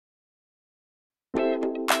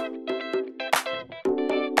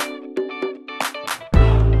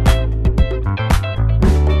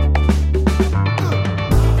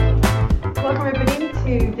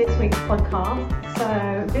podcast.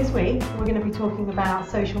 So this week we're going to be talking about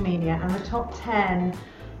social media and the top 10,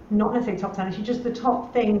 not necessarily top 10, actually just the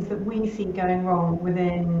top things that we see going wrong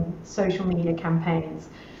within social media campaigns,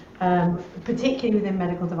 particularly within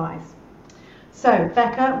medical device. So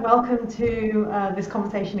Becca, welcome to this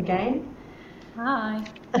conversation again. Hi.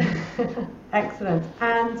 Excellent.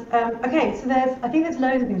 And okay, so I think there's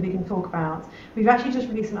loads of things we can talk about. We've actually just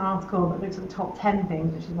released an article that looks at the top 10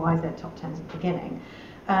 things, which is why I said top 10 at the beginning.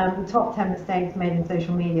 The top 10 mistakes made in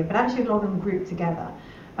social media, but actually a lot of them grouped together.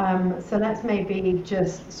 So let's maybe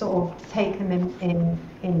just sort of take them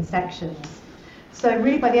in sections. So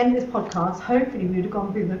really by the end of this podcast, hopefully we would have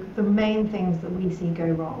gone through the main things that we see go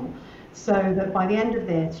wrong, so that by the end of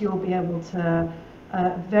this you'll be able to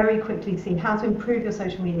very quickly see how to improve your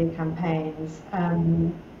social media campaigns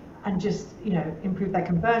and just, improve their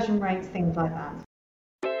conversion rates, things like that.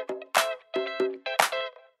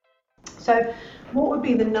 So what would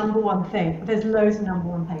be the number one thing? There's loads of number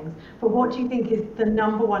one things, but what do you think is the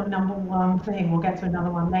number one thing, we'll get to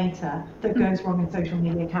another one later, that goes wrong in social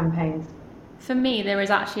media campaigns? For me, there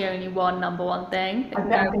is actually only one number one thing. I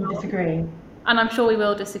bet we disagree. And I'm sure we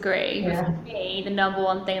will disagree. Yeah. But for me, the number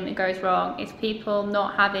one thing that goes wrong is people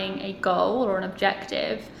not having a goal or an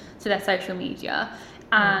objective to their social media.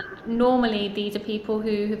 And normally these are people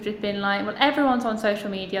who have just been like, well, everyone's on social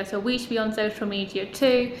media, so we should be on social media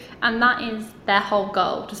too. And that is their whole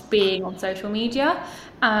goal, just being on social media.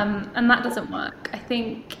 And that doesn't work. I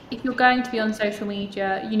think if you're going to be on social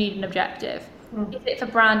media, you need an objective. Is it for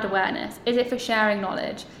brand awareness? Is it for sharing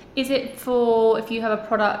knowledge? Is it for, if you have a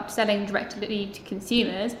product selling directly to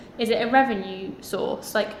consumers, is it a revenue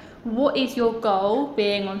source? Like, what is your goal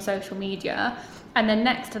being on social media? And then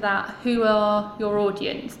next to that, who are your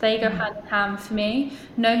audience? They go hand in hand for me.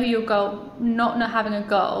 Know who your goal, not having a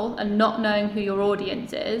goal and not knowing who your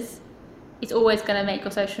audience is, it's always going to make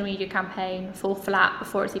your social media campaign fall flat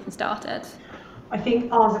before it's even started. I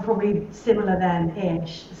think ours are probably similar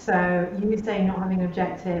then-ish. So you would say not having an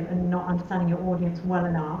objective and not understanding your audience well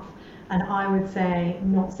enough. And I would say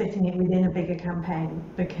not sitting it within a bigger campaign,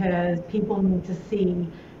 because people need to see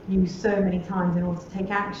you so many times in order to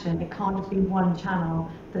take action. It can't just be one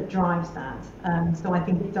channel that drives that. So I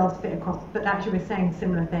think it does fit across, but actually we're saying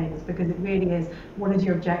similar things, because it really is, what is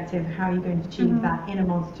your objective? How are you going to achieve that in a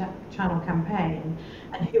multi-channel campaign?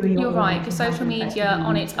 And who are your You're right, because social media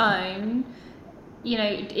on its own,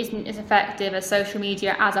 isn't as effective as social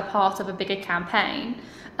media as a part of a bigger campaign.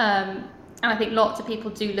 And I think lots of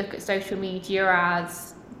people do look at social media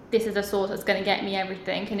as this is a source that's going to get me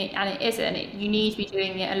everything, and it isn't. You need to be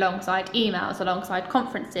doing it alongside emails, alongside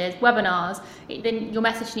conferences, webinars. Then your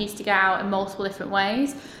message needs to get out in multiple different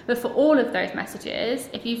ways. But for all of those messages,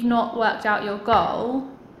 if you've not worked out your goal,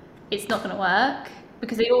 it's not going to work,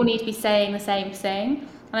 because they all need to be saying the same thing.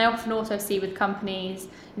 And I often also see with companies,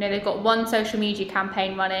 they've got one social media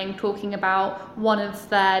campaign running talking about one of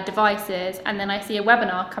their devices, and then I see a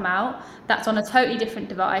webinar come out that's on a totally different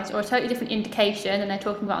device or a totally different indication, and they're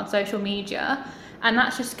talking about on social media, and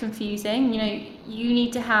that's just confusing. You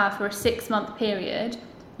need to have, for a 6-month period,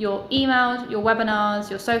 your emails, your webinars,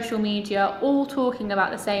 your social media, all talking about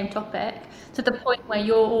the same topic, to the point where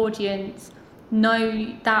your audience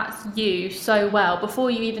know that's you so well before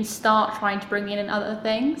you even start trying to bring in other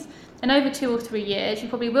things. And over 2 or 3 years, you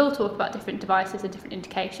probably will talk about different devices and different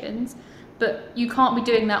indications, but you can't be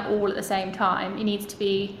doing that all at the same time. It needs to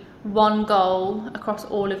be one goal across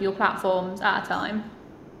all of your platforms at a time.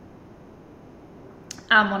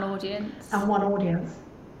 And one audience.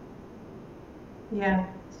 Yeah,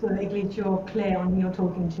 so that at least you're clear on who you're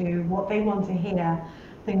talking to, what they want to hear,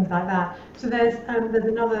 things like that. So there's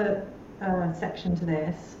another section to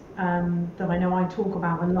this that I know I talk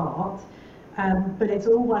about a lot, but it's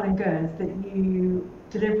all well and good that you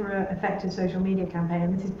deliver an effective social media campaign,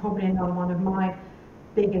 and this is probably another one of my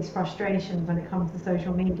biggest frustrations when it comes to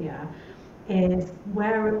social media, is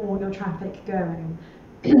where are all your traffic going?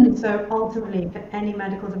 So ultimately, for any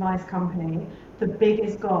medical device company, the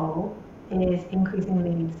biggest goal is increasing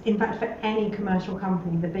leads. In fact, for any commercial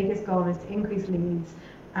company, the biggest goal is to increase leads,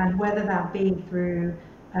 and whether that be through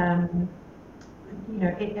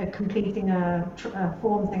completing a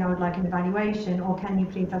form saying I would like an evaluation, or can you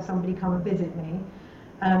please have somebody come and visit me,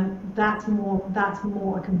 that's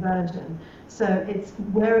more a conversion. So it's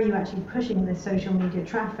where are you actually pushing this social media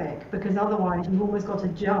traffic, because otherwise you've always got a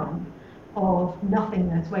jump of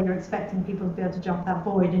nothingness where you're expecting people to be able to jump that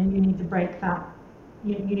void, and you need to break that.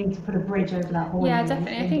 You need to put a bridge over that void. Yeah,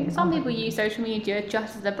 definitely. I think some people use social media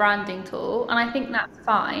just as a branding tool, and I think that's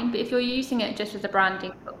fine. But if you're using it just as a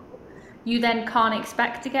branding tool, you then can't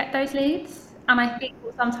expect to get those leads. And I think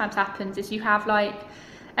what sometimes happens is you have like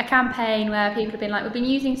a campaign where people have been like, we've been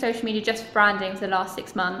using social media just for branding for the last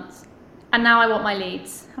 6 months, and now I want my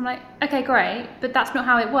leads. I'm like, okay, great, but that's not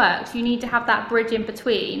how it works. You need to have that bridge in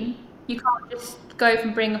between. You can't just go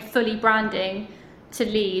from bringing a fully branding to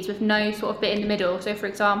leads with no sort of bit in the middle. So for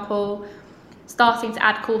example, starting to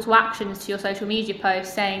add call to actions to your social media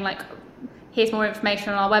posts saying like, here's more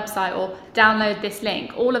information on our website, or download this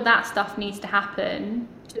link. All of that stuff needs to happen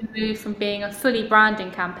to move from being a fully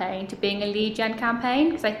branding campaign to being a lead gen campaign,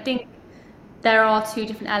 because I think there are two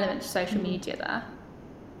different elements to social media there.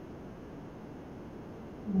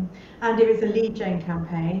 And if it's a lead gen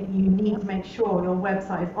campaign, you need to make sure your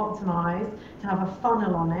website is optimized to have a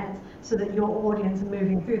funnel on it, so that your audience are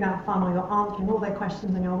moving through that funnel, you're answering all their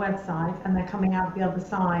questions on your website, and they're coming out the other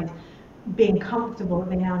side being comfortable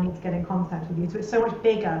that they now need to get in contact with you. So it's so much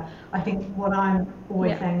bigger. I think what I'm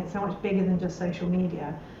always saying, it's so much bigger than just social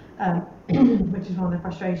media, which is one of the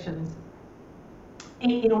frustrations.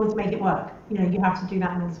 In order to make it work, you have to do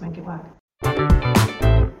that in order to make it work.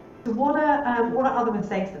 So what are other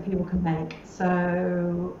mistakes that people can make?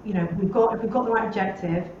 So if we've got the right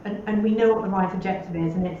objective, and we know what the right objective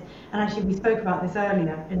is, and actually we spoke about this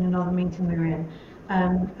earlier in another meeting we were in,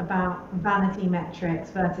 about vanity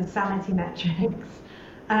metrics versus sanity metrics.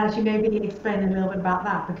 And actually maybe explain a little bit about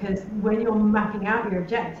that, because when you're mapping out your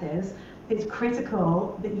objectives, it's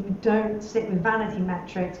critical that you don't stick with vanity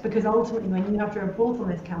metrics, because ultimately when you have to report on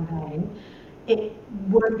this campaign, it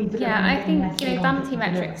won't be delivering. Yeah, I think vanity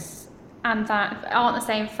metrics and that aren't the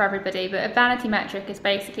same for everybody, but a vanity metric is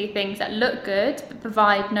basically things that look good but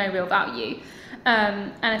provide no real value.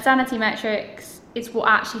 And a sanity metrics is what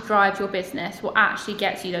actually drives your business, what actually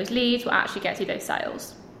gets you those leads, what actually gets you those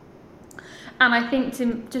sales. And I think to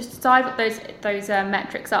just decide what those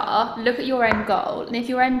metrics are, look at your end goal. And if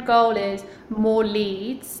your end goal is more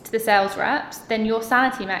leads to the sales reps, then your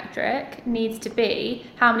sanity metric needs to be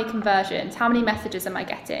how many conversions, how many messages am I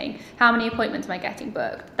getting, how many appointments am I getting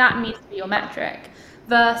booked. That needs to be your metric,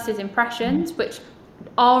 versus impressions, which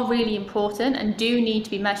are really important and do need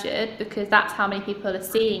to be measured, because that's how many people are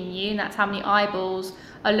seeing you and that's how many eyeballs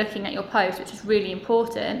are looking at your post, which is really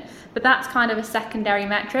important. But that's kind of a secondary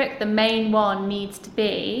metric. The main one needs to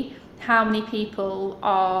be how many people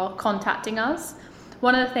are contacting us.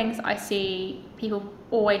 One of the things I see people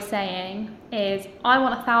always saying is, I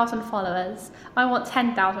want 1,000 followers, I want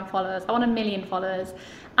 10,000 followers, I want 1 million followers.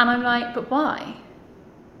 And I'm like, but why?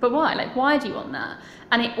 But why? Like, why do you want that?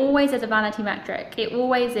 And it always is a vanity metric. It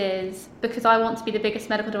always is because I want to be the biggest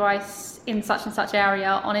medical device in such and such area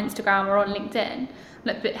on Instagram or on LinkedIn.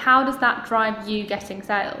 Look, but how does that drive you getting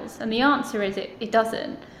sales? And the answer is it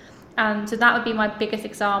doesn't. And so that would be my biggest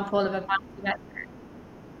example of a vanity metric.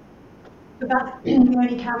 But that's the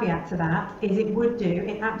only caveat to that, is it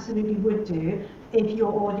absolutely would do, if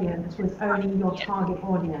your audience was only your target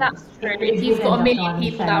audience. That's true. If you've got 1 million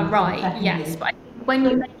people that are right, yes. But when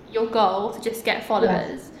you make your goal to just get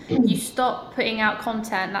followers, you stop putting out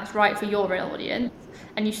content that's right for your real audience,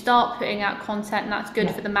 and you start putting out content that's good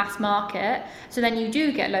for the mass market. So then you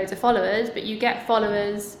do get loads of followers, but you get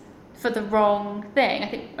followers for the wrong thing. I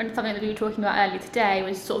think something that we were talking about earlier today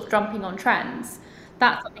was sort of jumping on trends.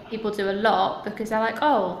 That's something people do a lot, because they're like,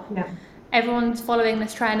 everyone's following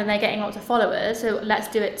this trend and they're getting lots of followers, so let's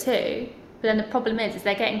do it too. But then the problem is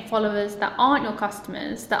they're getting followers that aren't your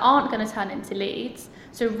customers, that aren't going to turn into leads,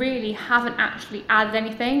 so really haven't actually added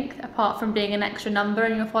anything apart from being an extra number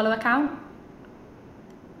in your follower count.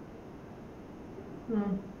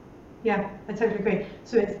 Yeah, I totally agree.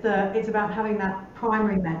 So it's about having that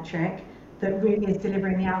primary metric that really is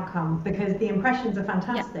delivering the outcome, because the impressions are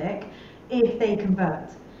fantastic if they convert,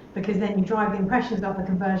 because then you drive the impressions up, the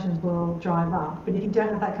conversions will drive up. But if you don't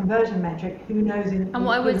have that conversion metric, who knows? And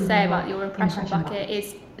what I would say about your impression bucket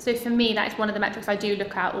is, so for me, that is one of the metrics I do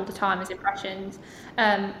look at all the time, is impressions.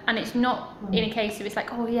 And it's not in a case of it's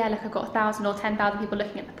like, oh yeah, look, I've got 1,000 or 10,000 people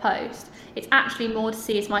looking at the post. It's actually more to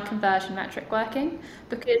see, is my conversion metric working?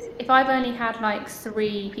 Because if I've only had like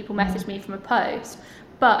 3 people message me from a post,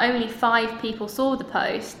 but only 5 people saw the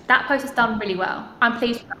post, that post has done really well. I'm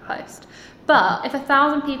pleased with that post. But if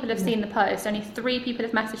 1,000 people have seen the post, only 3 people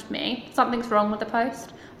have messaged me, something's wrong with the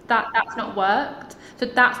post. That's not worked. So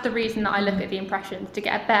that's the reason that I look at the impressions, to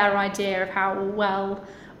get a better idea of how well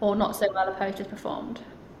or not so well a post has performed.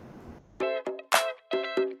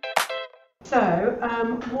 So,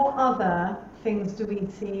 what other things do we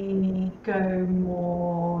see go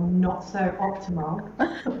more not so optimal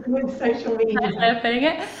with social media? I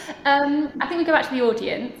think we go back to the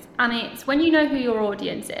audience, and it's when you know who your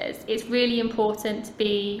audience is, it's really important to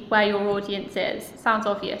be where your audience is. Sounds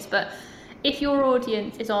obvious, but if your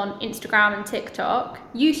audience is on Instagram and TikTok,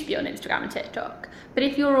 you should be on Instagram and TikTok. But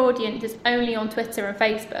if your audience is only on Twitter and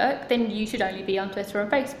Facebook, then you should only be on Twitter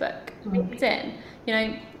and Facebook. LinkedIn, you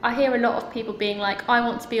know, I hear a lot of people being like, I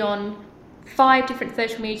want to be on 5 different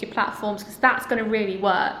social media platforms because that's going to really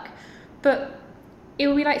work. But it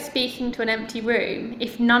will be like speaking to an empty room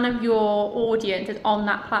if none of your audience is on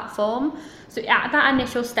that platform. So at that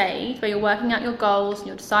initial stage where you're working out your goals and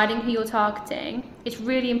you're deciding who you're targeting, it's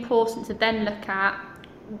really important to then look at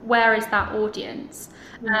where is that audience.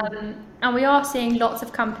 And we are seeing lots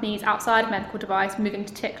of companies outside of medical device moving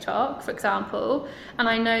to TikTok, for example. And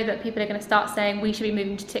I know that people are going to start saying we should be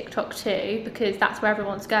moving to TikTok too, because that's where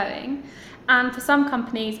everyone's going. And for some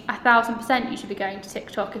companies, 1000% you should be going to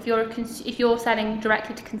TikTok. If you're selling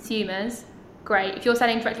directly to consumers, great. If you're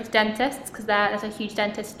selling directly to dentists, because there's a huge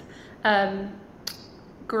dentist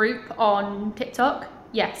group on TikTok,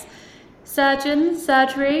 yes. Surgeons,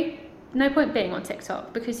 surgery, no point being on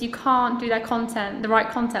TikTok because you can't do their content, the right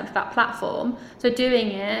content for that platform. So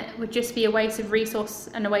doing it would just be a waste of resource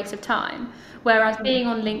and a waste of time. Whereas being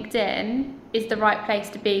on LinkedIn is the right place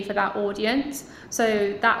to be for that audience.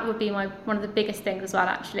 So that would be one of the biggest things as well,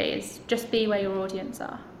 actually, is just be where your audience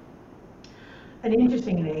are. And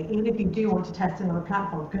interestingly, even if you do want to test another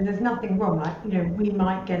platform, because there's nothing wrong, like, you know, we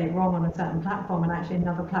might get it wrong on a certain platform and actually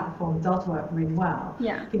another platform does work really well.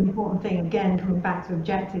 Yeah. The important thing, again, coming back to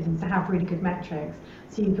objectives, is to have really good metrics.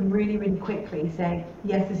 So you can really, really quickly say,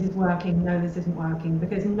 yes, this is working, no, this isn't working,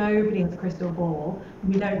 because nobody has a crystal ball.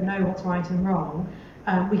 We don't know what's right and wrong.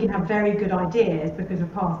 We can have very good ideas because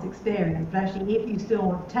of past experience, but actually if you still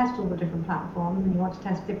want to test all the different platforms and you want to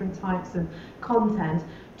test different types of content,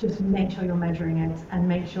 just make sure you're measuring it and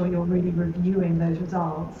make sure you're really reviewing those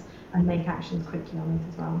results and make actions quickly on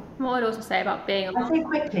it as well. What I'd also say about being... I say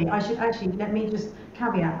quickly, I should actually, let me just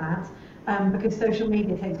caveat that, because social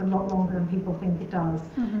media takes a lot longer than people think it does.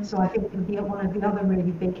 So I think one of the other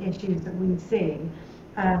really big issues that we see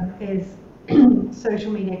is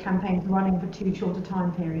social media campaigns running for too short a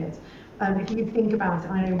time periods. If you think about it,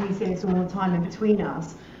 I know we see this all the time in between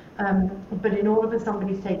us, but in order for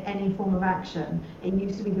somebody to take any form of action, it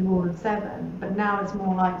used to be the rule of 7, but now it's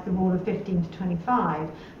more like the rule of 15 to 25,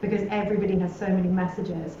 because everybody has so many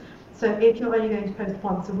messages. So if you're only going to post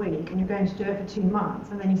once a week and you're going to do it for 2 months,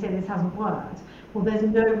 and then you say this hasn't worked, well, there's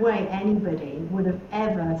no way anybody would have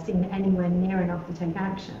ever seen anywhere near enough to take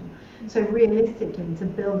action. So realistically, to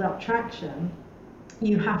build up traction,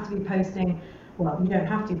 you have to be posting, well, you don't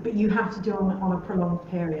have to, but you have to do it on a prolonged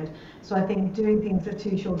period. So I think doing things for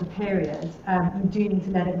too short a period, you do need to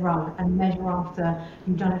let it run and measure after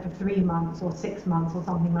you've done it for 3 months or 6 months or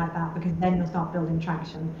something like that, because then you'll start building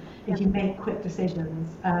traction. If you make quick decisions,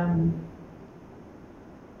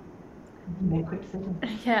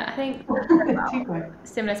 Yeah, I think too quick.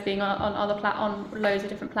 Similar to being on loads of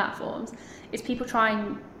different platforms, is people try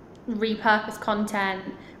and repurpose content,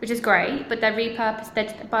 which is great, but their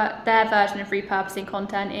version of repurposing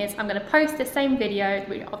content is, I'm going to post the same video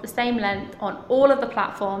of the same length on all of the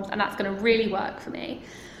platforms and that's going to really work for me.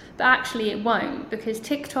 But actually it won't, because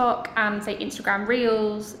TikTok and say Instagram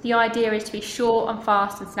Reels, the idea is to be short and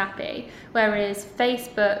fast and snappy, whereas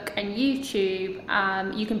Facebook and YouTube,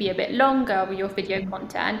 you can be a bit longer with your video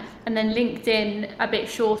content, and then LinkedIn a bit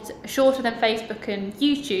shorter than Facebook and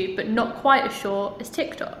YouTube, but not quite as short as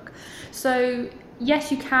TikTok. So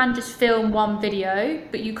yes, you can just film one video,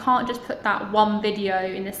 but you can't just put that one video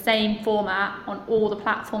in the same format on all the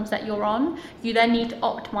platforms that you're on. You then need to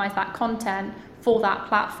optimize that content for that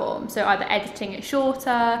platform, so either editing it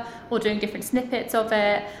shorter or doing different snippets of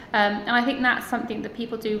it, and I think that's something that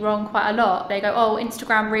people do wrong quite a lot. They go, oh,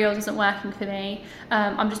 Instagram Reels isn't working for me,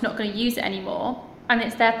 I'm just not going to use it anymore, and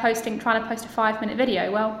it's they're trying to post a 5-minute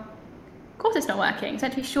video. Well, of course it's not working. It's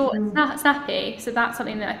meant to be short and snappy. So that's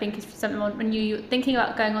something that I think is something when you're thinking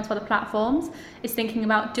about going onto other platforms, is thinking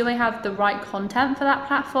about, do I have the right content for that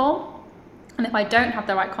platform? And if I don't have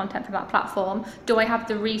the right content for that platform, do I have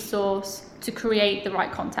the resource to create the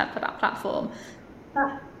right content for that platform?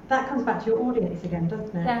 That comes back to your audience again,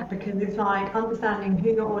 doesn't it? Yeah. Because it's like understanding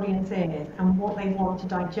who your audience is and what they want to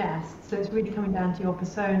digest. So it's really coming down to your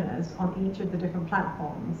personas on each of the different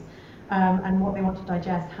platforms, and what they want to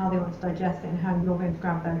digest, how they want to digest it, and how you're going to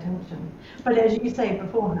grab their attention. But as you say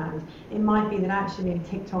beforehand, it might be that actually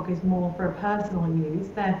TikTok is more for a personal use,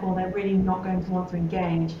 therefore they're really not going to want to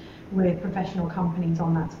engage with professional companies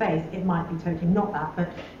on that space. It might be totally not that, but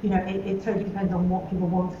it totally depends on what people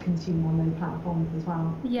want to consume on those platforms as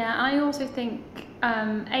well. Yeah, I also think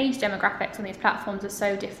age demographics on these platforms are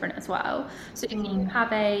so different as well. So if you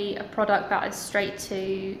have a product that is straight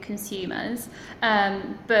to consumers,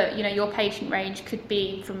 but your patient range could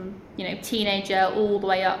be from teenager all the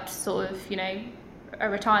way up to sort of a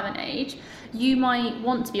retirement age, you might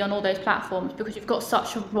want to be on all those platforms because you've got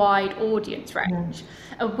such a wide audience range,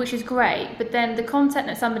 which is great. But then the content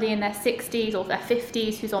that somebody in their 60s or their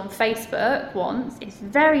 50s who's on Facebook wants is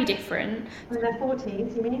very different. In their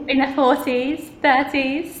 40s, you mean? In their 40s,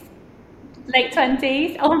 30s, late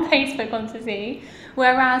 20s on Facebook want to see.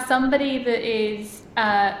 Whereas somebody that is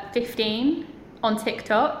 15 on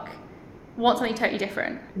TikTok wants something totally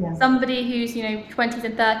different. Yeah. Somebody who's 20s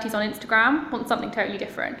and 30s on Instagram wants something totally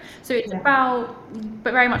different. So it's about,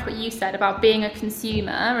 but very much what you said about being a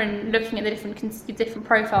consumer and looking at the different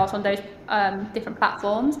profiles on those different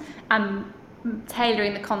platforms and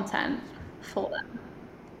tailoring the content for them.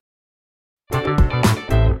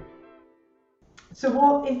 So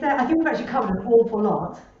what is there? I think we've actually covered an awful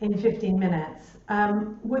lot in 15 minutes.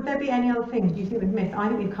 Would there be any other things you think we've missed? I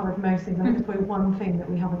think we've covered most things. I think there's probably one thing that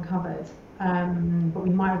we haven't covered, but we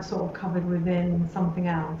might have sort of covered within something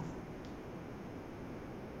else.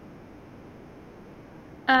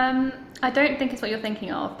 I don't think it's what you're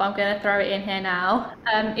thinking of, but I'm going to throw it in here now.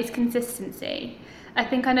 It's consistency. I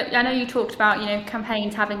know you talked about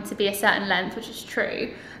campaigns having to be a certain length, which is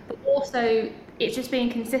true, but also it's just being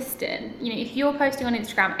consistent. If you're posting on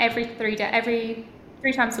Instagram every 3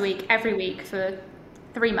 times a week, every week for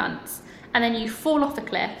 3 months, and then you fall off the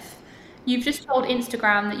cliff, you've just told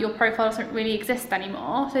Instagram that your profile doesn't really exist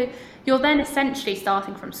anymore. So you're then essentially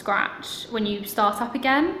starting from scratch when you start up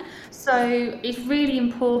again. So it's really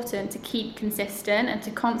important to keep consistent and to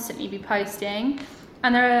constantly be posting.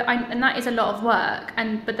 And that is a lot of work.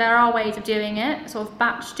 But there are ways of doing it, sort of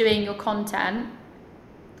batch doing your content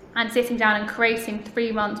and sitting down and creating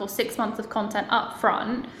 3 months or 6 months of content up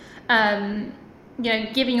front.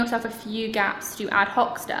 Giving yourself a few gaps to do ad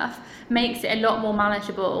hoc stuff makes it a lot more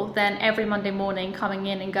manageable than every Monday morning coming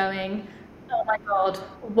in and going, oh my God,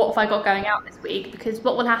 what have I got going out this week? Because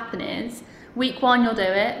what will happen is week 1 you'll do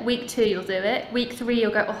it, week 2 you'll do it, week 3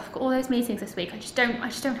 you'll go, oh, I've got all those meetings this week, I just don't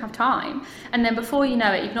have time. And then before you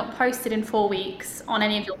know it, you've not posted in 4 weeks on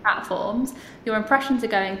any of your platforms, your impressions are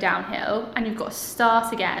going downhill, and you've got to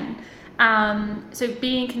start again. So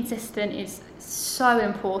being consistent is so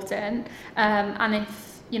important, and if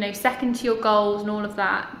second to your goals and all of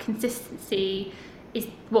that, consistency is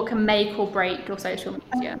what can make or break your social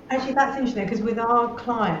media. Actually, that's interesting because with our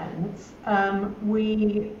clients,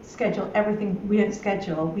 we schedule everything. We don't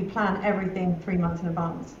schedule, we plan everything 3 months in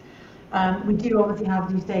advance. We do obviously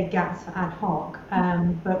have these day gaps for ad hoc,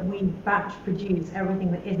 but we batch produce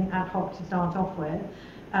everything that isn't ad hoc to start off with,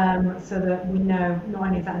 so that we know not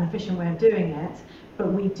only is that an efficient way of doing it,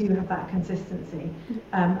 but we do have that consistency.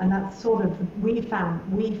 And that's sort of, we found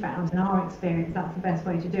in our experience, that's the best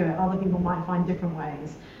way to do it. Other people might find different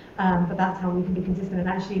ways. But that's how we can be consistent. And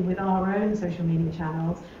actually with our own social media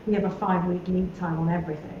channels, we have a 5-week lead time on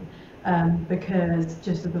everything. Because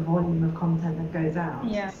just of the volume of content that goes out.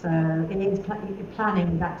 Yeah. So it is planning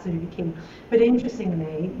is absolutely key. But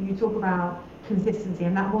interestingly, you talk about consistency,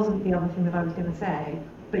 and that wasn't the other thing that I was going to say,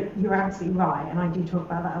 but you're absolutely right, and I do talk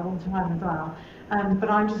about that all the time as well. But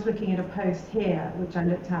I'm just looking at a post here, which I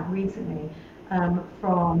looked at recently,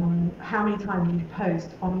 from how many times you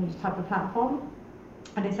post on each type of platform.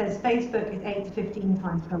 And it says Facebook is 8 to 15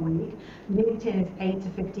 times per week, LinkedIn is 8 to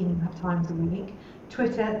 15 times a week,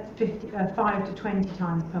 Twitter 5 to 20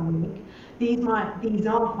 times per week. These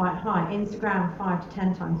are quite high. Instagram 5 to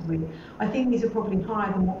 10 times a week. I think these are probably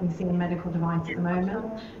higher than what we see in medical device at the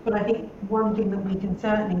moment. But I think one thing that we can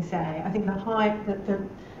certainly say, I think the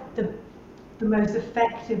most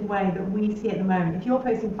effective way that we see at the moment, if you're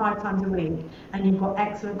posting 5 times a week and you've got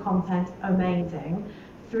excellent content, amazing,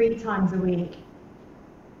 3 times a week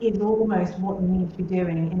is almost what you need to be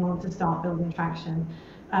doing in order to start building traction.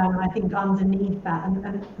 I think underneath that,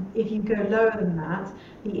 and if you go lower than that,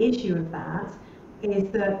 the issue of that is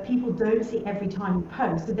that people don't see every time you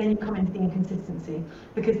post, so then you come into the inconsistency,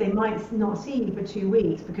 because they might not see you for 2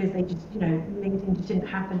 weeks because they just, LinkedIn just didn't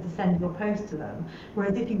happen to send your post to them.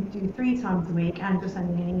 Whereas if you do 3 times a week and you're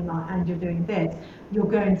sending an email and you're doing this, you're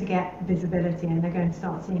going to get visibility and they're going to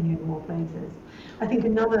start seeing you in more places. I think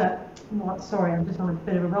I'm just on a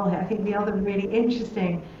bit of a roll here. I think the other really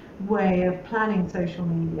interesting way of planning social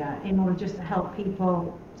media in order just to help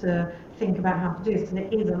people to think about how to do this, because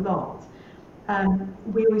it is a lot.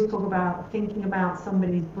 We always talk about thinking about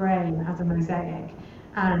somebody's brain as a mosaic,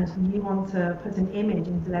 and you want to put an image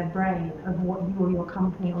into their brain of what you or your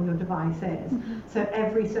company or your device is. So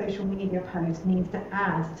every social media post needs to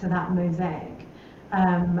add to that mosaic.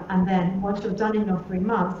 And then once you're done in your 3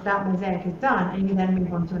 months, that mosaic is done, and you then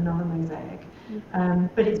move on to another mosaic.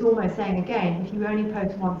 But it's almost saying again, if you only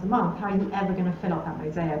post once a month, how are you ever going to fill up that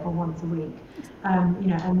mosaic, or once a week?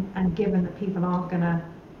 And given that people aren't going to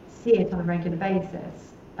see it on a regular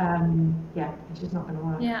basis, it's just not going to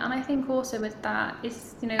work. Yeah, and I think also with that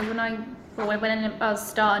is, when any of us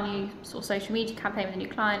start a new sort of social media campaign with a new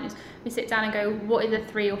client, is we sit down and go, what are the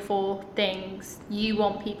 3 or 4 things you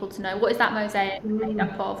want people to know? What is that mosaic made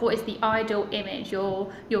up of? What is the ideal image your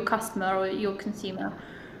customer or your consumer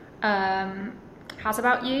has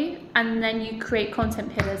about you? And then you create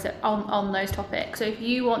content pillars on those topics. So if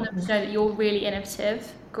you want them to know that you're really innovative,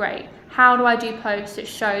 great. How do I do posts that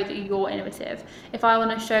show that you're innovative? If I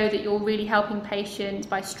want to show that you're really helping patients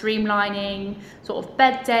by streamlining sort of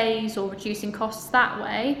bed days or reducing costs that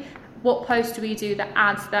way, what post do we do that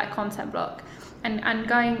adds to that content block? And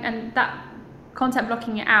that content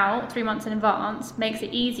blocking it out 3 months in advance makes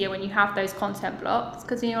it easier when you have those content blocks,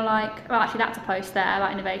 because then you're like, well, actually that's a post there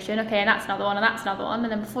about innovation, okay, and that's another one, and that's another one,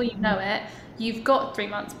 and then before you know it, you've got 3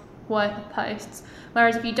 months worth of posts.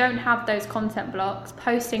 Whereas if you don't have those content blocks,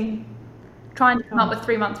 trying to come up with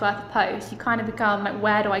 3 months worth of posts, you kind of become like,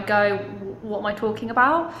 where do I go? What am I talking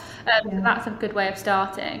about? So that's a good way of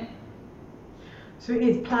starting. So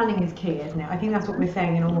planning is key, isn't it? I think that's what we're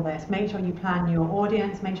saying in all this. Make sure you plan your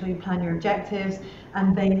audience, make sure you plan your objectives,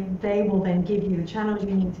 and they will then give you the channels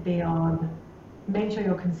you need to be on. Make sure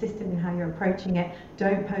you're consistent in how you're approaching it.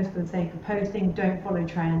 Don't post for the sake of posting. Don't follow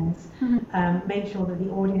trends. Make sure that the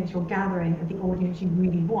audience you're gathering are the audience you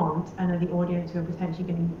really want, and are the audience who are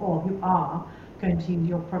potentially who are going to use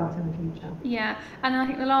your product in the future. Yeah, and I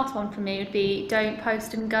think the last one for me would be don't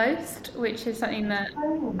post and ghost, which is something that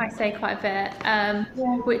I say quite a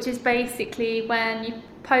bit, which is basically when you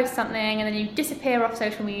post something and then you disappear off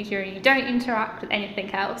social media and you don't interact with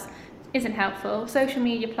anything else. Isn't helpful. Social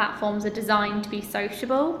media platforms are designed to be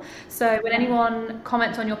sociable. So when anyone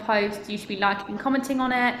comments on your post, you should be liking and commenting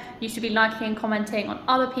on it. You should be liking and commenting on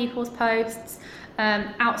other people's posts.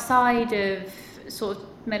 Outside of sort of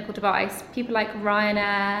medical device, people like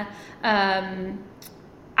Ryanair,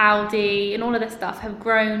 Aldi, and all of this stuff have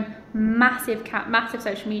grown massive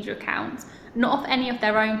social media accounts, not off any of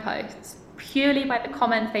their own posts, purely by the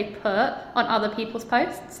comments they put on other people's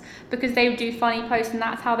posts, because they do funny posts, and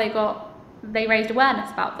that's how they raised awareness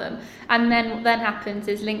about them. And then what then happens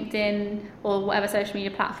is LinkedIn or whatever social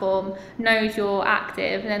media platform knows you're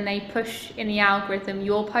active, and then they push in the algorithm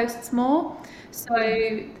your posts more. So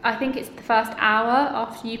I think it's the first hour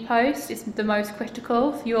after you post is the most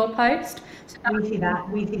critical for your post. So we see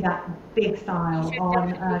that big style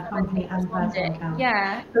on company and personal accounts.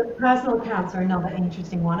 Yeah. But personal accounts are another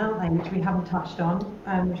interesting one, aren't they? Which we haven't touched on,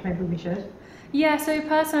 which maybe we should. Yeah, so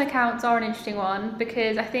personal accounts are an interesting one,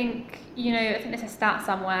 because I think there's a stat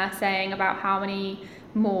somewhere saying about how many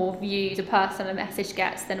more views a personal message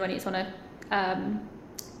gets than when it's on a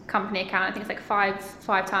company account. I think it's like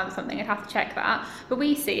five times something. I'd have to check that. But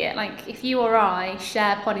we see it, like if you or I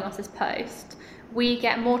share Podimos's post, we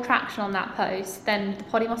get more traction on that post than the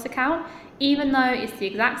Podimos account, even though it's the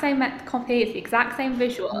exact same copy, it's the exact same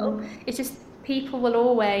visual. It's just people will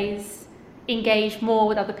always engage more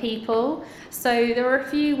with other people. So there are a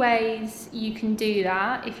few ways you can do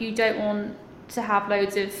that if you don't want to have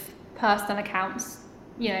loads of personal accounts,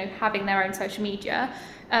 having their own social media.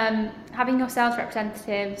 Having your sales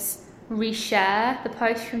representatives reshare the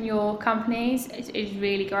post from your companies is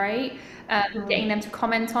really great. Getting them to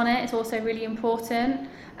comment on it is also really important.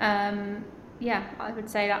 I would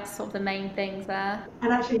say that's sort of the main things there.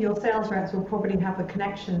 And actually your sales reps will probably have the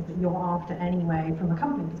connections that you're after anyway from a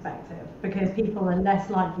company perspective, because people are less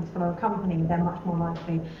likely to follow a company, they're much more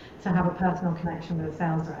likely to have a personal connection with a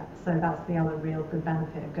sales rep. So that's the other real good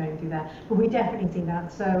benefit of going through there. But we definitely see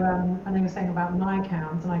that. So I know you're saying about my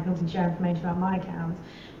account, and I can also share information about my account,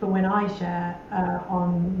 but when I share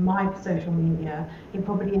on my social media, it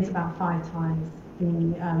probably is about 5 times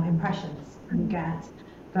the impressions you get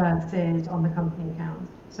versus on the company account.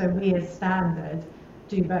 So we as standard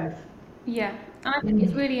do both. Yeah, and I think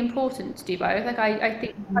it's really important to do both. Like I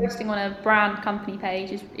think posting on a brand company page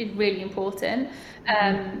is really important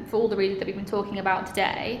for all the reasons that we've been talking about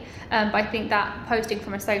today. But I think that posting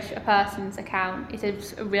from a person's account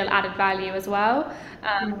is a real added value as well.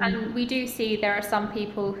 And we do see there are some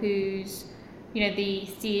people whose the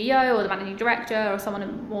CEO or the managing director or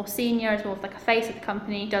someone more senior, is more like a face of the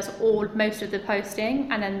company, does most of the posting,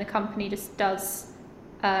 and then the company just does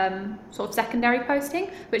sort of secondary posting,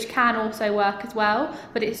 which can also work as well.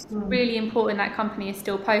 But it's really important that company is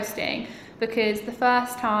still posting, because the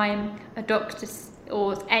first time a doctor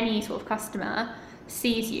or any sort of customer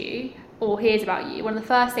sees you or hears about you, one of the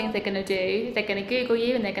first things they're going to do is they're going to Google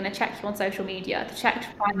you and they're going to check you on social media to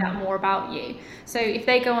find out more about you. So if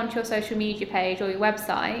they go onto your social media page or your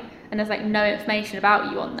website and there's like no information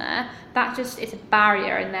about you on there, that just is a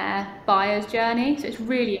barrier in their buyer's journey. So it's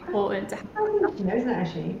really important to have. Isn't it,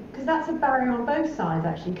 actually? Because that's a barrier on both sides,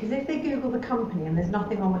 actually. Because if they Google the company and there's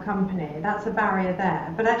nothing on the company, that's a barrier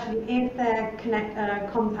there. But actually, if they're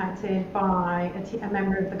contacted by a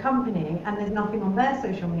member of the company and there's nothing on their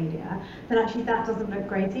social media, then actually that doesn't look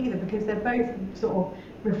great either, because they're both sort of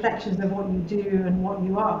reflections of what you do and what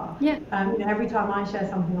you are. Yeah. Every time I share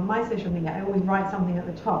something on my social media, I always write something at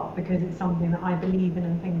the top because it's something that I believe in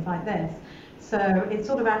and things like this. So it's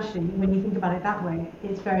sort of actually, when you think about it that way,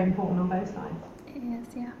 it's very important on both sides. It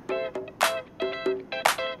is, yeah.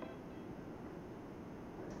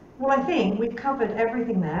 Well, I think we've covered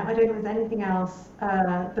everything there. I don't think there's anything else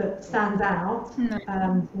that stands out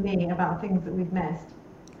to me about things that we've missed.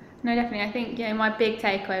 No, definitely. I think my big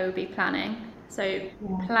takeaway would be planning. So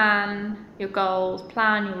plan your goals,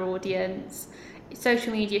 plan your audience.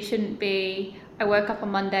 Social media shouldn't be, I woke up on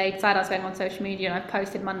Monday, decided I was going on social media, and I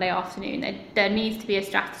posted Monday afternoon. There needs to be a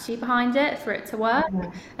strategy behind it for it to work.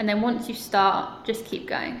 And then once you start, just keep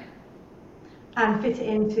going. And fit it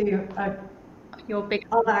into your big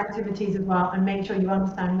other activities as well, and make sure you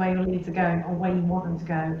understand where your leads are going or where you want them to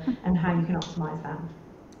go and how you can optimize them.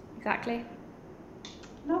 Exactly.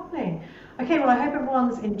 Lovely. Okay, well, I hope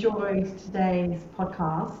everyone's enjoyed today's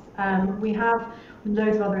podcast. We have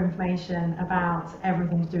loads of other information about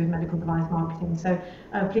everything to do with medical device marketing. So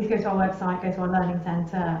please go to our website, go to our learning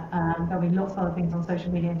centre. There'll be lots of other things on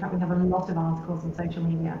social media. In fact, we have a lot of articles on social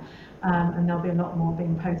media, and there'll be a lot more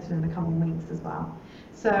being posted in the coming weeks as well.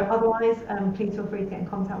 So otherwise, please feel free to get in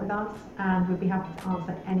contact with us, and we'd be happy to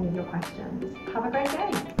answer any of your questions. Have a great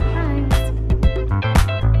day.